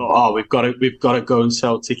 we've got to go and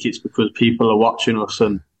sell tickets because people are watching us,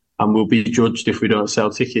 and we'll be judged if we don't sell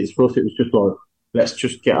tickets. For us, it was just like, let's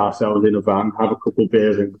just get ourselves in a van, have a couple of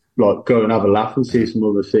beers, and like go and have a laugh and see some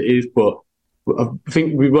other cities. But I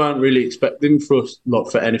think we weren't really expecting for us, like,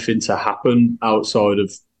 for anything to happen outside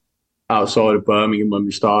of Birmingham when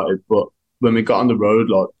we started. But when we got on the road,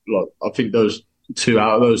 like I think those 2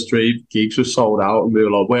 out of those 3 gigs were sold out, and we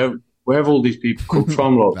were like, where have all these people come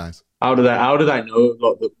from? Like, nice. How do they know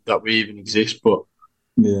like that we even exist? But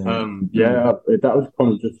That was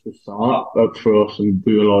kind of just the start for us, and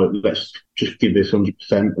we were like, let's just give this 100%,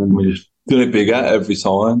 and we just doing it bigger every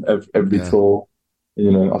time, every tour. You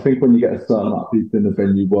know, I think when you get a certain amount of people in the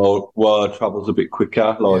venue, word travels a bit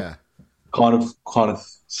quicker. Like, kind of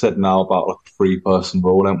said now about like a 3-person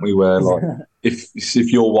rule, haven't we? Where like,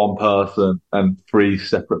 if you're one person and 3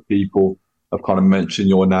 separate people have kind of mentioned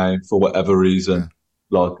your name for whatever reason,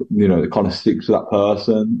 like, you know, it kind of sticks to that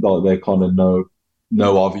person. Like, they kind of know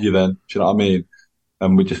of you then. Do you know what I mean?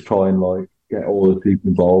 And we just try and like get all the people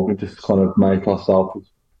involved and just kind of make ourselves as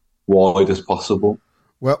wide as possible.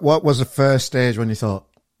 What was the first stage when you thought,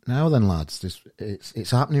 now then, lads,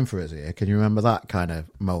 it's happening for us here? Can you remember that kind of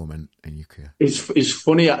moment in your career? It's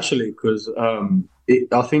funny actually, because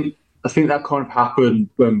I think that kind of happened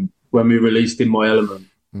when we released In My Element,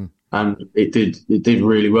 and it did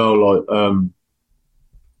really well. Like,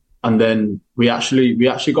 and then we actually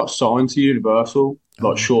got signed to Universal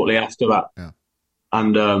shortly after that. Yeah.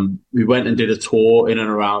 And we went and did a tour in and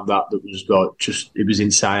around that was like it was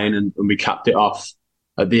insane, and we capped it off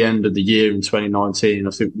at the end of the year in 2019. I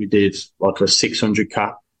think we did like a 600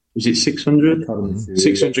 cap. Was it 600?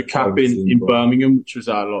 600 cap in Birmingham, which was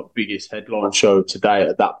our like biggest headline show to date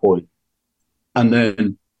at that point. And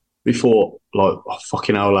then we thought, like, oh,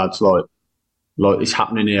 fucking hell, lads, like it's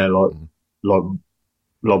happening here, like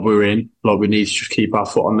we're in, like we need to just keep our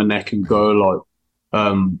foot on the neck and go.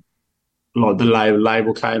 Like the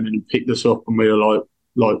label came in and picked us up, and we were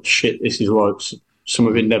like shit, this is like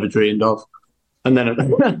something we never dreamed of. And then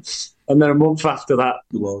a month after that,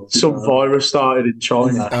 some virus started in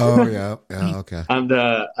China. Oh yeah, okay. And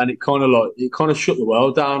it kind of shut the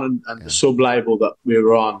world down, and the sub label that we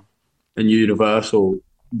were on, and Universal,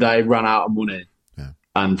 they ran out of money,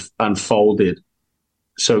 and folded.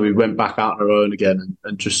 So we went back out on our own again,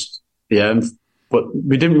 and just but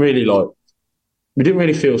we didn't really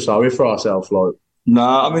feel sorry for ourselves. Like, no,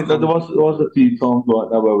 I mean there was a few times like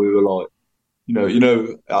that where we were like, you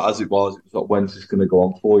know, as it was like, when's this going to go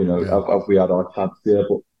on for? You know, have we had our chance here?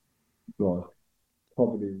 But like,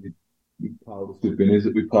 probably the proudest we've been is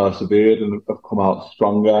that we persevered and have come out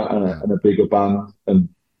stronger and a bigger band. And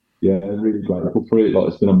really grateful for it. Like,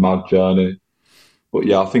 it's been a mad journey. But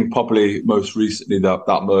I think probably most recently that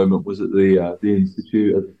moment was at the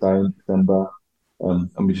Institute, as I say, in December. And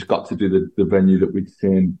we just got to do the venue that we'd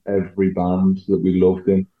seen every band that we loved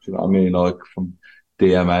in. Do you know what I mean? Like, from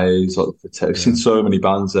DMAs, like I've seen so many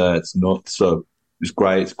bands there, it's nuts. So it was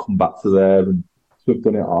great to come back to there, and we've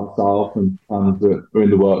done it ourselves, and we're in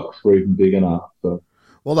the works for even bigger now. So,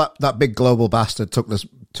 well, that big global bastard took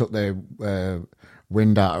the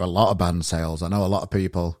wind out of a lot of band sales. I know a lot of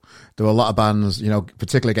people. There were a lot of bands, you know,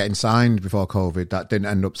 particularly getting signed before COVID, that didn't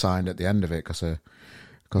end up signed at the end of it because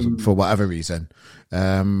for whatever reason.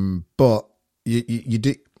 But you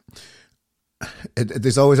do.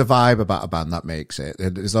 There's always a vibe about a band that makes it.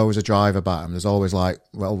 There's always a drive about them. There's always like,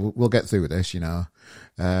 well, we'll get through this, you know.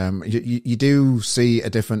 You do see a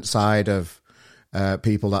different side of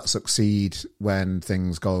people that succeed when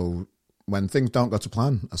things don't go to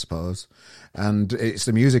plan, I suppose. And it's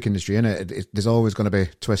the music industry, innit? There's always going to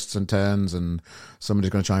be twists and turns, and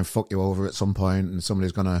somebody's going to try and fuck you over at some point, and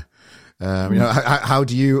somebody's going to, you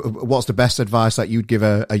know, what's the best advice that you'd give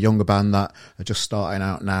a younger band that are just starting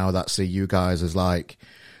out now, that see you guys as like,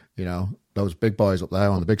 you know, those big boys up there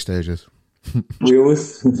on the big stages? we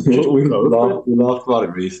laughed about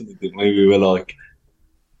it recently, didn't we? We were like,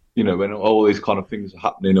 you know, when all these kind of things are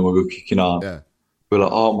happening and we were kicking on, we're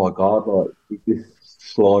like, oh my God, like, this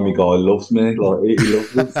slimy guy loves me, like, he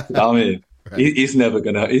loves us. You know what I mean? Right. He's never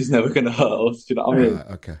gonna hurt us. Do you know what I mean?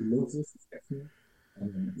 Okay. He loves us.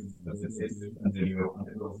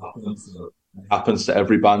 Happens to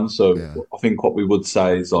every band. So I think what we would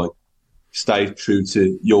say is, like, stay true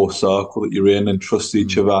to your circle that you're in, and trust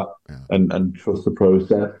each other, and trust the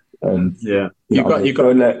process. And you got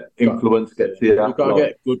to let influence get to you. You've got to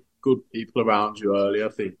get good people around you early, I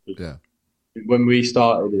think. When we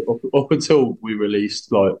started, up until we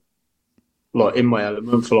released, like In My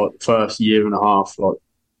Element, for like the first year and a half,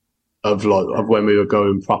 of when we were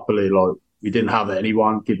going properly, like, we didn't have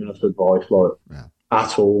anyone giving us advice,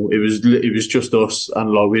 at all. It was just us,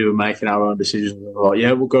 and like, we were making our own decisions. Like,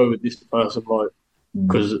 we'll go with this person, like,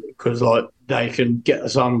 because like, they can get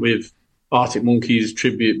us on with Arctic Monkeys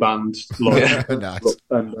tribute band, like, nice.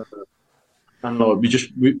 and like,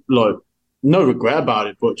 we no regret about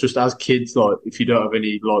it, but just as kids, like, if you don't have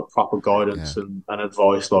any like proper guidance and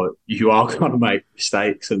advice, like, you are going to make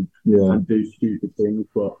mistakes and do stupid things.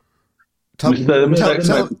 But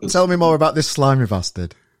tell me more about this slimy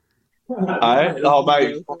bastard. Oh,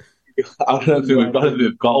 mate, I don't think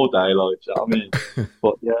we've got all day, like, you know what I mean?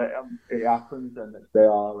 But yeah, it happens, and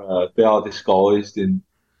they are disguised in.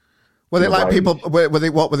 Were they like people? What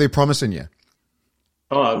were they promising you?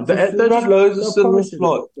 Oh, they're loads of stuff,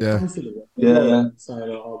 like yeah.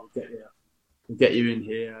 So we'll get you in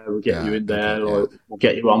here, we'll get you in there, like we'll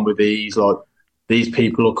get you on with these, like these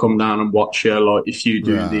people will come down and watch you, like if you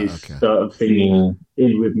do this certain thing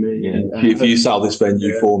in with me. Yeah. If you sell this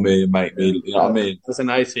venue for me and make me, you know what I mean? As an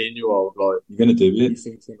 18-year-old, like you're gonna do it. You're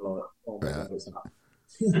thinking like, oh my God, it's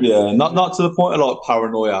yeah, not to the point of like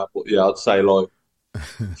paranoia, but yeah, I'd say like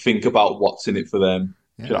think about what's in it for them.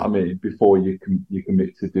 Do you know what I mean? Before you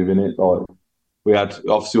commit to doing it. Like we had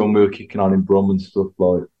obviously when we were kicking on in Brum and stuff,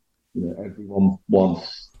 like everyone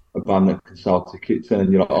wants a band that can sell tickets,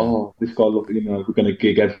 and you're like, oh, this guy, look, we're going to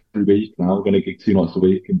gig every week now. We're going to gig 2 nights a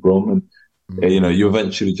week in Brum, and you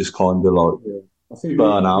eventually just kind of like I think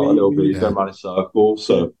burn out a little bit. You go around in circles.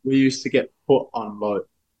 So we used to get put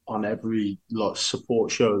on every like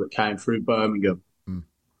support show that came through Birmingham,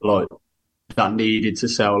 like that needed to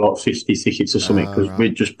sell like 50 tickets or something, because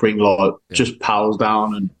we'd just bring like just pals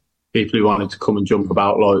down and people who wanted to come and jump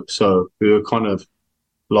about, like, so we were kind of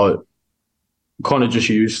just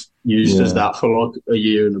used as that for like a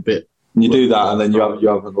year and a bit. And you do that, and then you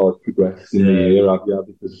haven't like progressed in the year, have you?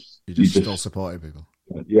 Because you just still supporting people.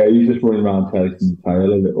 Yeah, you just run around chasing the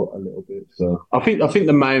tail a little bit. So I think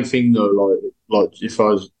the main thing though, like if I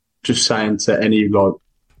was just saying to any like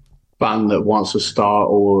band that wants to start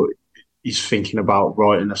or is thinking about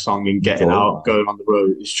writing a song and getting out, going on the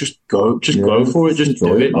road, it's just go for it, just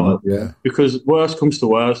do it, like, because worst comes to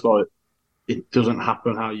worst, like it doesn't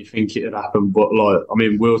happen how you think it'd happen, but like I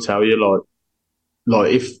mean, we'll tell you,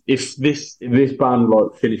 like if this band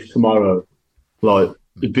like finished tomorrow, like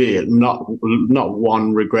it'd be not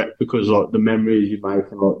one regret, because like the memories you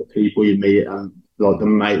make and like the people you meet and like the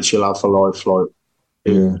mates you'll have for life, like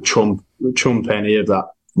trump any of that.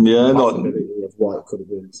 Yeah, not of what it could have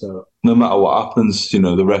been. So no matter what happens,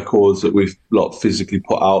 the records that we've like physically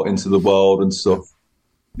put out into the world and stuff,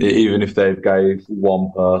 even if they've gave one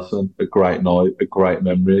person a great night, a great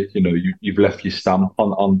memory, you've left your stamp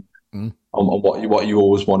on what you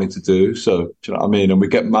always wanted to do. So do you know what I mean? And we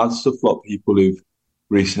get mad stuff like people who've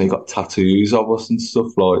recently got tattoos of us and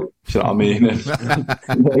stuff, like, do you know what I mean?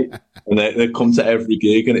 And they come to every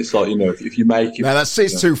gig, and it's like, if you make it. No,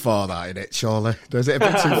 it's too far, that, isn't it, surely? Is it a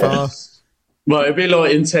bit too far? Well, it'd be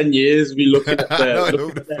like in 10 years, we'll be looking at their... They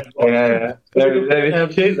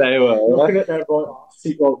were. Looking at their right arse,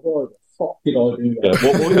 like, why the fuck did I do that?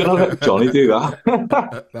 What were we going to let Johnny do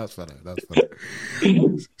that? That's funny.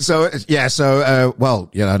 So,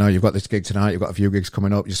 well, I know you've got this gig tonight, you've got a few gigs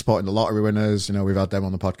coming up, you're supporting the lottery winners, we've had them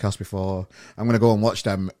on the podcast before. I'm going to go and watch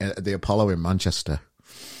them at the Apollo in Manchester.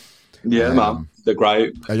 Yeah, man, they're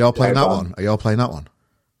great. Are y'all playing that one?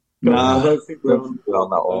 No, I don't think we're on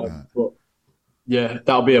that one. But yeah,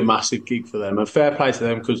 that'll be a massive gig for them. And fair play to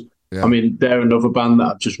them, because I mean, they're another band that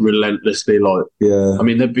have just relentlessly, like, I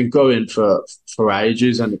mean, they've been going for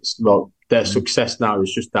ages, and it's like their success now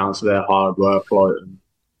is just down to their hard work, like,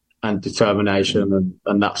 and determination,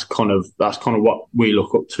 and that's kind of what we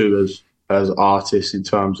look up to as artists, in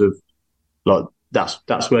terms of like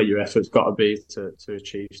that's where your effort's got to be to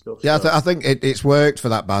achieve stuff. Yeah, so. I think it's worked for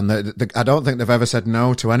that band. I don't think they've ever said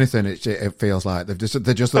no to anything. It feels like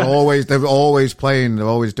they're always playing. They're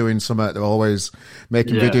always doing something. They're always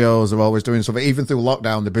making videos. They're always doing something. Even through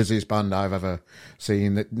lockdown, the busiest band I've ever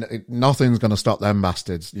seen. Nothing's going to stop them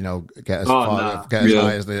bastards. Get as high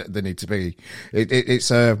as they need to be.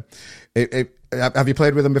 Have you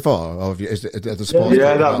played with them before? Or is it the sport?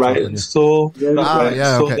 Yeah, that Ratings tour.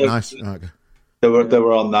 Okay, nice. Okay. They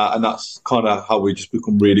were on that, and that's kind of how we just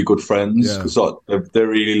become really good friends, because they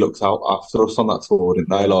really looked out after us on that tour, didn't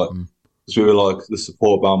they? Like, because we were like the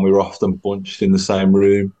support band, we were often bunched in the same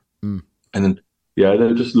room, and then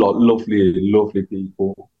they're just like lovely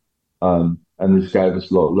people, and they just gave us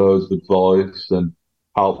like loads of advice and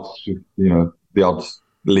helped with the odd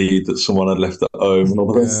lead that someone had left at home and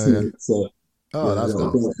all that. So, that's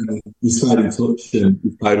nice. We stayed in touch, and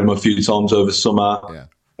we played them a few times over summer. Yeah.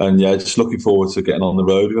 And just looking forward to getting on the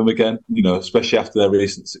road with them again, especially after their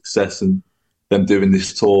recent success and them doing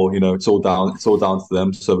this tour. It's all down to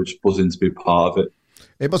them. So we're just buzzing to be part of it.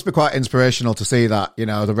 It must be quite inspirational to see that,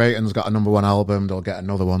 the Ratings got a #1 album. They'll get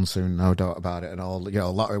another one soon, no doubt about it. And all,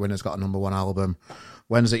 Lottery Winners got a #1 album.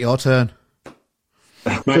 When's it your turn?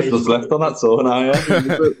 Christmas left on that tour now,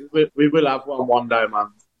 yeah. we will have one day, man.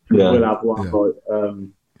 Yeah. We'll have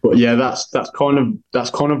one. But yeah, that's kind of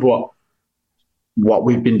what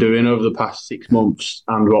we've been doing over the past 6 months,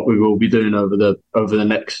 and what we will be doing over the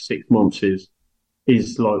next 6 months is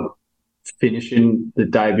like finishing the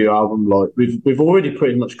debut album. Like we've already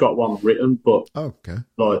pretty much got one written, but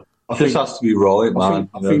like it just has to be right, man.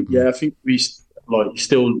 I think we like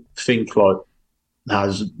still think like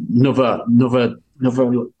there's another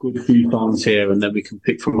good few songs here, and then we can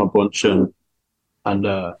pick from a bunch, and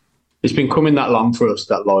it's been coming that long for us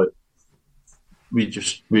that like we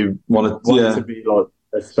want it to be like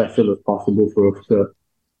as special as possible for us to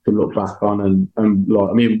look back on, and like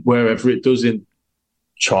I mean wherever it does in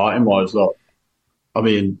charting wise, like I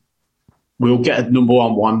mean we'll get a number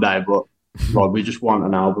one day, but like we just want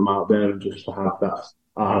an album out there and just to have that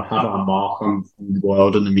have our mark on the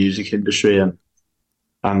world and the music industry,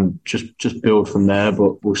 and just build from there.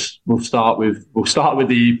 But we'll start with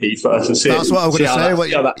the EP first. That's what I'm going to say.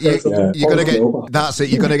 You're going to get. That's it.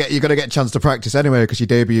 You're going to get a chance to practice anyway, because your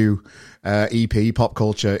debut EP, Pop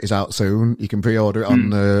Culture, is out soon. You can pre-order it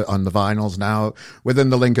on the vinyls now.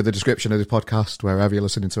 Within the link in the description of this podcast, wherever you're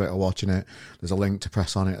listening to it or watching it, there's a link to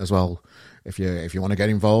press on it as well. If you want to get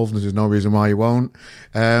involved, there's no reason why you won't.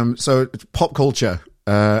 So Pop Culture.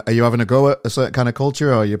 Are you having a go at a certain kind of culture,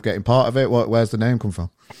 or are you getting part of it? Where's the name come from?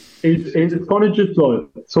 It's kind of just like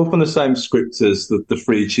it's all from the same script as the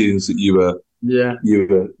three tunes that you were saying you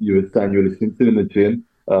were listening to in the gym.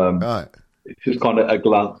 Right. It's just kind of a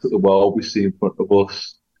glance at the world we see in front of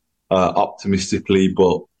us, optimistically,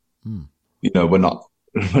 but you know we're not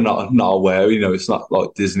aware. You know, it's not like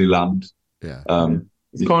Disneyland. Yeah.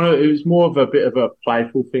 It was more of a bit of a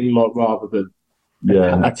playful thing, like rather than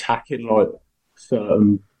attacking like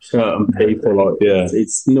certain people. Like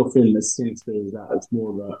it's nothing as sinister as that. It's more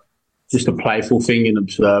of just a playful thing in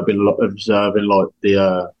observing like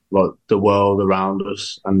the world around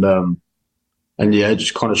us, and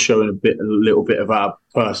just kind of showing a little bit of our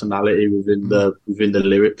personality within the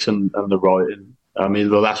lyrics and the writing. I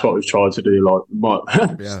mean, well, that's what we've tried to do. Like, we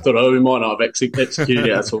might not have executed it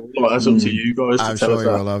at all. Like, that's up to you guys.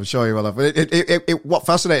 I'm sure you will have. What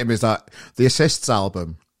fascinated me is that the Assists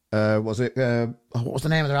album. Was it? What was the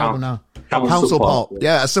name of their album now? Council Pop.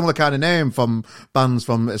 Yeah, a similar kind of name from bands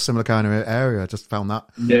from a similar kind of area. I just found that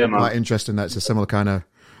quite interesting. That it's a similar kind of,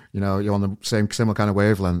 you're on the similar kind of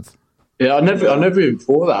wavelength. Yeah, I never even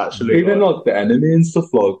thought that actually. Even like the Enemy and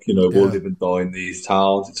stuff, like we'll live and die in these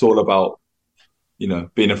towns. It's all about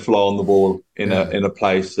being a fly on the wall in a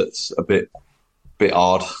place that's a bit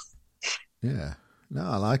odd. Yeah. No,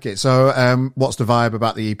 I like it. So, what's the vibe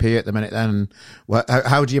about the EP at the minute then?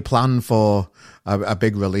 How do you plan for a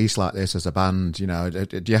big release like this as a band? Do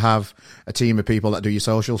you have a team of people that do your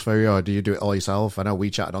socials for you, or do you do it all yourself? I know we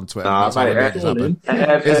chatted on Twitter. Everything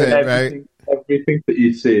that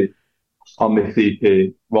you see on this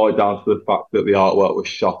EP, right down to the fact that the artwork was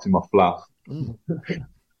shot in my flat,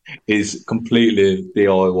 is completely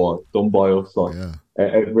DIY, done by us. Like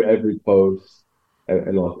every post,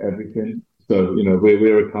 like everything. So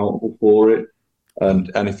we're accountable for it, and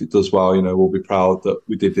if it does well, we'll be proud that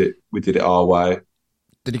we did it our way.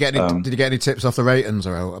 Did you get any tips off the ratings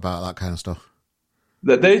or about that kind of stuff?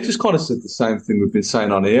 They just kind of said the same thing we've been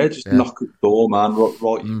saying on here. Just knock at the door, man.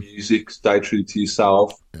 Write your music, stay true to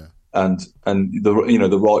yourself, and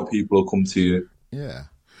the right people will come to you. Yeah.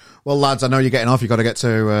 Well, lads, I know you're getting off. You've got to get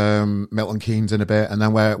to Milton Keynes in a bit, and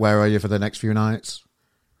then where are you for the next few nights?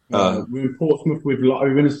 We're in Portsmouth with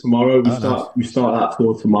Winners tomorrow. We start that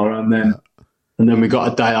tour tomorrow, and then we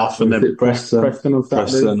got a day off, and then Preston on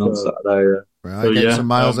Saturday. Right, so, getting some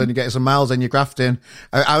miles in. You're getting some miles in. You're grafting.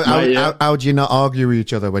 How do you not argue with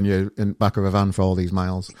each other when you're in back of a van for all these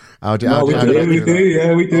miles? We do.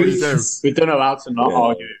 We don't know how to not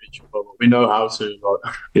argue with each other, but we know how to.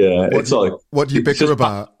 Like. Yeah, what do you bicker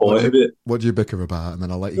about? What do you bicker about? And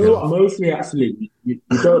then I'll let you go. Mostly, actually, we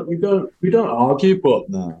don't argue, but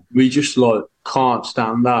we just like can't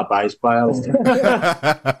stand our bass player.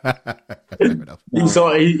 He's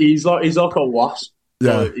like a wasp.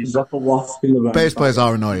 Yeah, he's like a wasp in the band. Bass players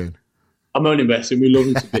are annoying. I'm only messing. We love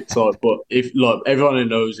him to bits, but if like everyone who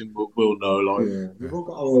knows him will know. Like we've all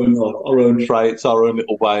got our own traits, our own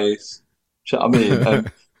little ways. You know what I mean?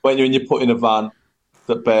 And when you're put in a van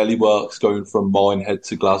that barely works, going from Minehead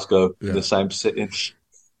to Glasgow in the same sitting,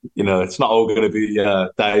 it's not all going to be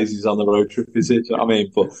daisies on the road trip, is it? You know what I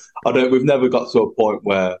mean? But we've never got to a point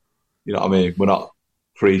where we're not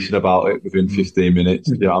preaching about it within 15 minutes.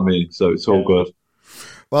 You know what I mean? So it's all good.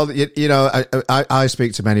 Well, I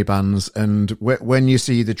speak to many bands, and when you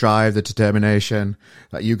see the drive, the determination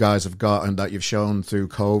that you guys have got and that you've shown through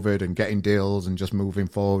COVID and getting deals and just moving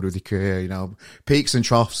forward with your career, peaks and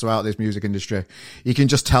troughs throughout this music industry, you can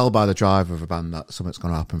just tell by the drive of a band that something's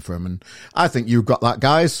going to happen for them. And I think you've got that,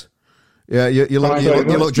 guys. Yeah, you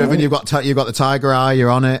look driven. You've got the tiger eye. You're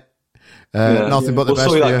on it. Nothing but the best.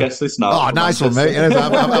 We'll sort that guest list now. Oh, nice one, mate.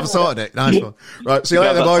 I've sorted it. Nice one. Right, see you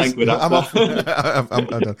later, boys. I'm off. I'm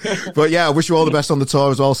done. But yeah, I wish you all the best on the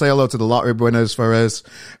tour as well. Say hello to the lottery winners for us.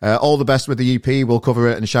 All the best with the EP. We'll cover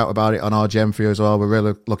it and shout about it on RGM for you as well. We're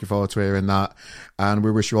really looking forward to hearing that. And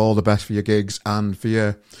we wish you all the best for your gigs and for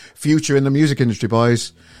your future in the music industry,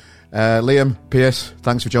 boys. Liam, Pierce,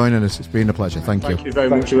 thanks for joining us. It's been a pleasure. Thank you. Thank you very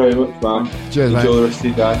much, man. Cheers, Enjoy mate. the rest of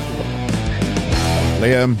your day.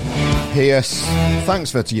 Liam, Pierce,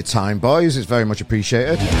 thanks for your time, boys. It's very much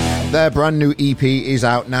appreciated. Their brand new EP is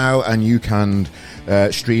out now, and you can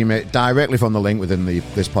stream it directly from the link within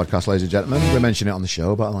this podcast, ladies and gentlemen. We mention it on the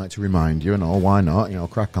show, but I like to remind you, and all, why not?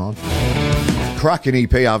 Crack on. Cracking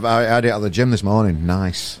EP. I had it at the gym this morning.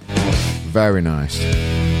 Nice. Very nice.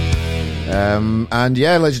 And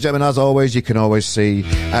yeah, ladies and gentlemen, as always, you can always see,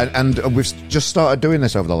 and we've just started doing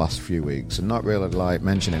this over the last few weeks and not really like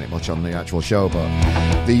mentioning it much on the actual show, but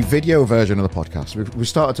the video version of the podcast we've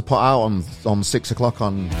started to put out on 6 o'clock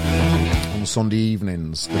on Sunday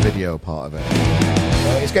evenings, the video part of it.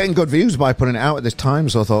 It's getting good views by putting it out at this time,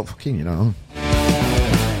 so I thought, fucking, it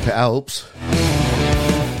helps.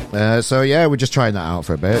 So yeah, we're just trying that out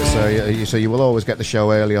for a bit. So you will always get the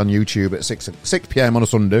show early on YouTube at 6 p.m. on a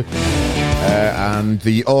Sunday, and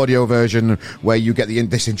the audio version where you get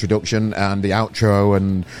this introduction and the outro,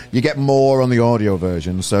 and you get more on the audio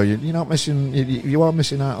version. So you're not missing. You are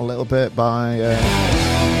missing out a little bit by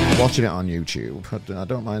watching it on YouTube. I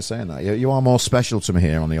don't mind saying that. You are more special to me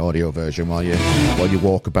here on the audio version while you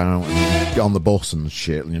walk about and get on the bus and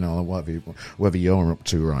shit. Whatever you're up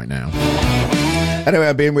to right now. Anyway,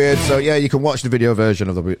 I'm being weird. So yeah, you can watch the video version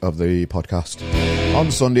of the podcast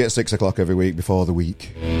on Sunday at 6 o'clock every week before the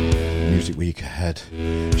music week ahead.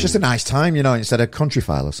 It's just a nice time, instead of Country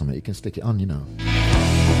File or something, you can stick it on,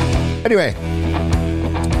 Anyway,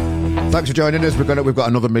 thanks for joining us. We've got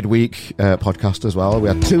another midweek podcast as well. We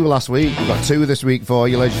had 2 last week. We've got 2 this week for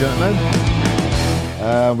you, ladies and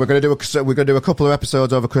gentlemen. We're going to do a couple of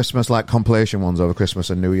episodes over Christmas, like compilation ones over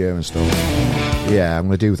Christmas and New Year and stuff. Yeah, I'm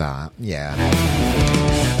going to do that. Yeah.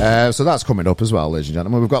 So that's coming up as well, ladies and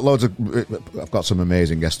gentlemen. I've got some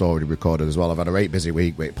amazing guests already recorded as well. I've had a great busy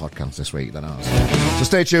week with podcasts this week than ours. So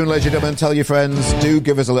stay tuned, ladies and gentlemen. Tell your friends. Do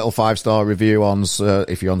give us a little 5-star review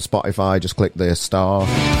if you're on Spotify. Just click the star.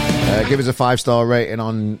 Give us a 5-star rating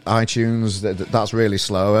on iTunes. That's really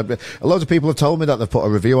slow. Loads of people have told me that they've put a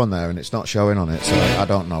review on there and it's not showing on it. So I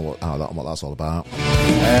don't know what that's all about.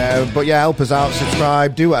 But yeah, help us out.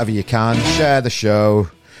 Subscribe. Do whatever you can. Share the show.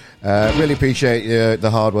 Really appreciate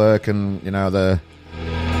the hard work and,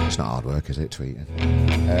 it's not hard work, is it, tweeting?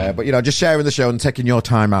 But, just sharing the show and taking your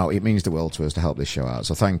time out, it means the world to us to help this show out.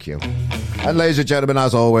 So thank you. And ladies and gentlemen,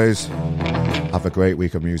 as always, have a great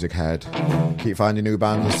week of music ahead. Keep finding new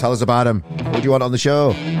bands. Tell us about them. Who do you want on the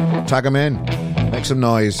show? Tag them in. Make some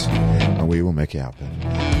noise. And we will make it happen.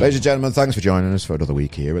 Ladies and gentlemen, thanks for joining us for another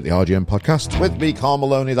week here at the RGM Podcast. With me, Carl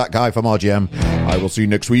Maloney, that guy from RGM. I will see you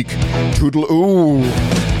next week. Toodle-oo.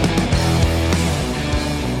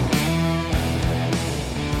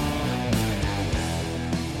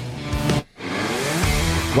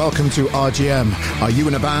 Welcome to RGM. Are you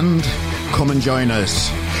in a band? Come and join us.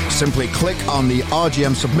 Simply click on the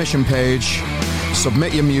RGM submission page,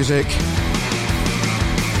 submit your music,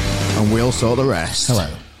 and we'll sort the rest. Hello.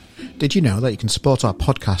 Did you know that you can support our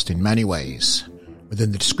podcast in many ways?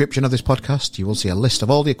 Within the description of this podcast, you will see a list of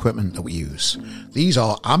all the equipment that we use. These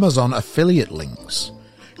are Amazon affiliate links.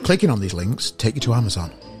 Clicking on these links take you to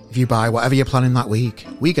Amazon. If you buy whatever you're planning that week,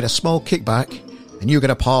 we get a small kickback and you get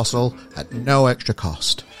a parcel at no extra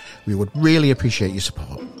cost. We would really appreciate your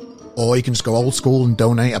support. Or you can just go old school and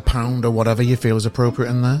donate £1 or whatever you feel is appropriate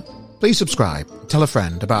in there. Please subscribe, tell a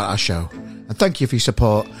friend about our show, and thank you for your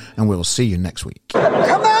support, and we'll see you next week. Come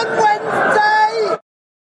on,